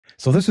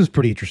So this is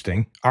pretty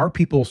interesting. Are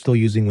people still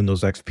using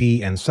Windows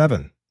XP and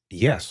 7?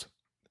 Yes.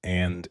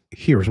 And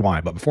here's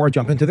why. But before I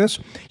jump into this,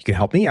 you can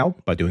help me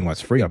out by doing what's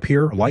free up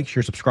here. Like,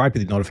 share, subscribe, hit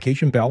the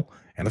notification bell,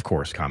 and of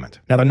course, comment.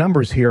 Now, the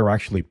numbers here are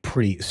actually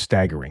pretty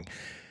staggering.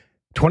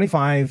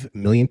 25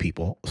 million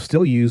people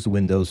still use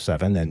Windows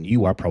 7, and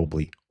you are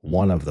probably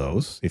one of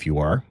those. If you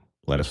are,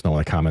 let us know in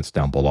the comments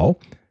down below.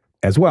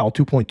 As well,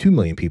 2.2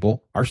 million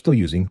people are still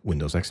using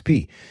Windows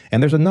XP.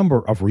 And there's a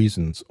number of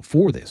reasons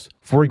for this.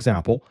 For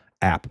example,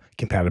 app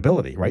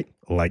compatibility, right?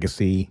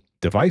 Legacy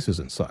devices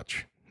and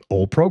such,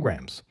 old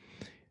programs,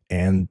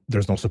 and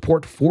there's no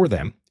support for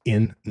them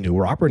in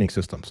newer operating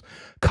systems.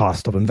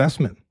 Cost of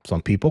investment.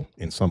 Some people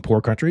in some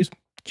poor countries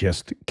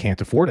just can't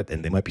afford it,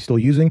 and they might be still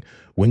using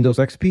Windows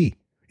XP.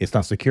 It's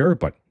not secure,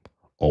 but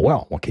oh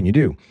well, what can you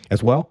do?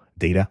 As well,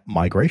 data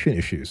migration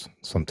issues.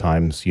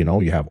 Sometimes, you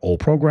have old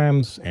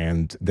programs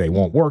and they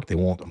won't work. They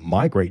won't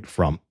migrate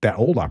from that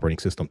old operating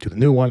system to the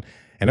new one.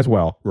 And as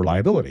well,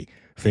 reliability.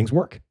 Things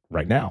work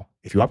right now.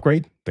 If you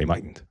upgrade, they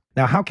mightn't.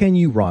 Now, how can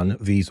you run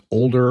these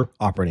older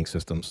operating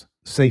systems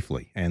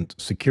safely and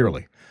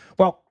securely?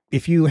 Well,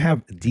 if you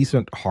have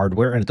decent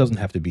hardware, and it doesn't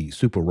have to be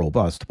super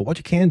robust, but what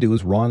you can do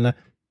is run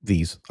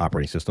these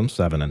operating systems,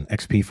 7 and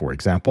XP, for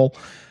example,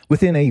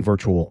 within a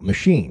virtual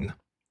machine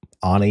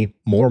on a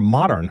more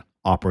modern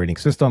operating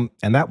system.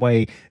 And that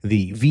way,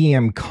 the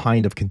VM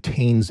kind of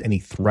contains any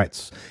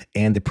threats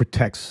and it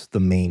protects the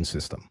main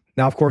system.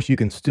 Now, of course, you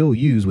can still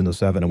use Windows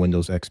 7 and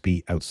Windows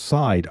XP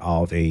outside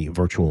of a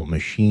virtual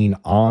machine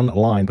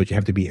online, but you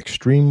have to be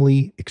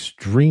extremely,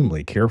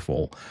 extremely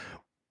careful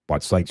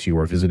what sites you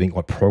are visiting,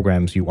 what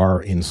programs you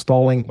are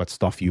installing, what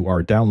stuff you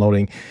are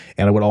downloading.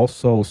 And I would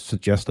also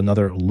suggest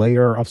another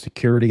layer of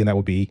security, and that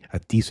would be a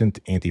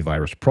decent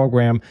antivirus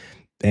program.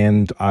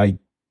 And I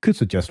could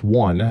suggest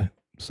one,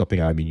 something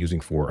I've been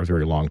using for a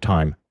very long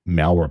time,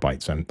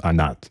 Malwarebytes, and I'm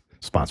not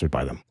sponsored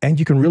by them. And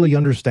you can really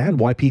understand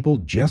why people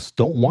just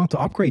don't want to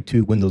upgrade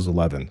to Windows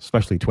 11,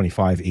 especially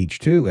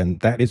 25H2, and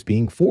that is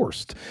being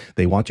forced.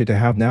 They want you to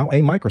have now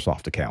a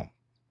Microsoft account,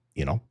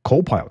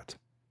 CoPilot,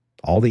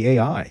 all the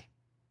AI,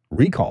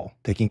 Recall,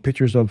 taking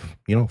pictures of,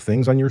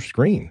 things on your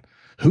screen.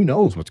 Who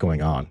knows what's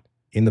going on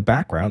in the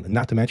background, and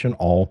not to mention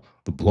all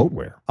the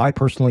bloatware. I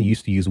personally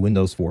used to use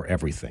Windows for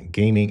everything,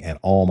 gaming and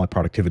all my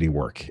productivity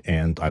work,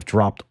 and I've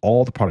dropped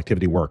all the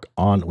productivity work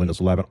on Windows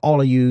 11.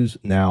 All I use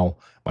now,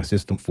 my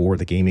system for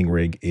the gaming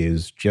rig,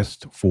 is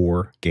just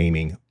for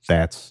gaming.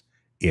 That's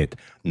it,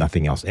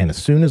 nothing else. And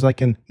as soon as I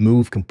can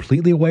move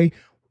completely away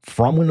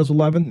from Windows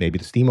 11, maybe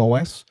to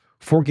SteamOS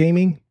for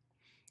gaming,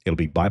 it'll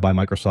be bye-bye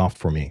Microsoft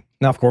for me.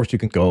 Now, of course, you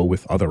can go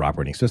with other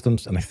operating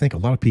systems, and I think a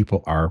lot of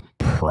people are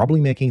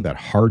probably making that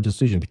hard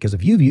decision because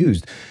if you've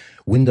used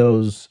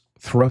Windows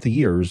throughout the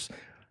years,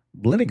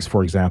 Linux,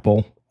 for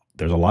example,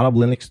 there's a lot of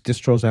Linux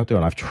distros out there,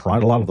 and I've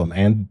tried a lot of them,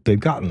 and they've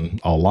gotten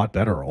a lot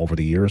better over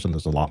the years, and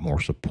there's a lot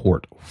more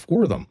support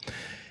for them.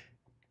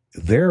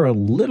 They're a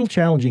little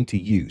challenging to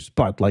use,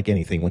 but like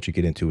anything, once you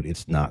get into it,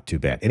 it's not too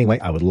bad. Anyway,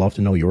 I would love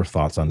to know your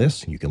thoughts on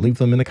this. You can leave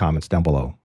them in the comments down below.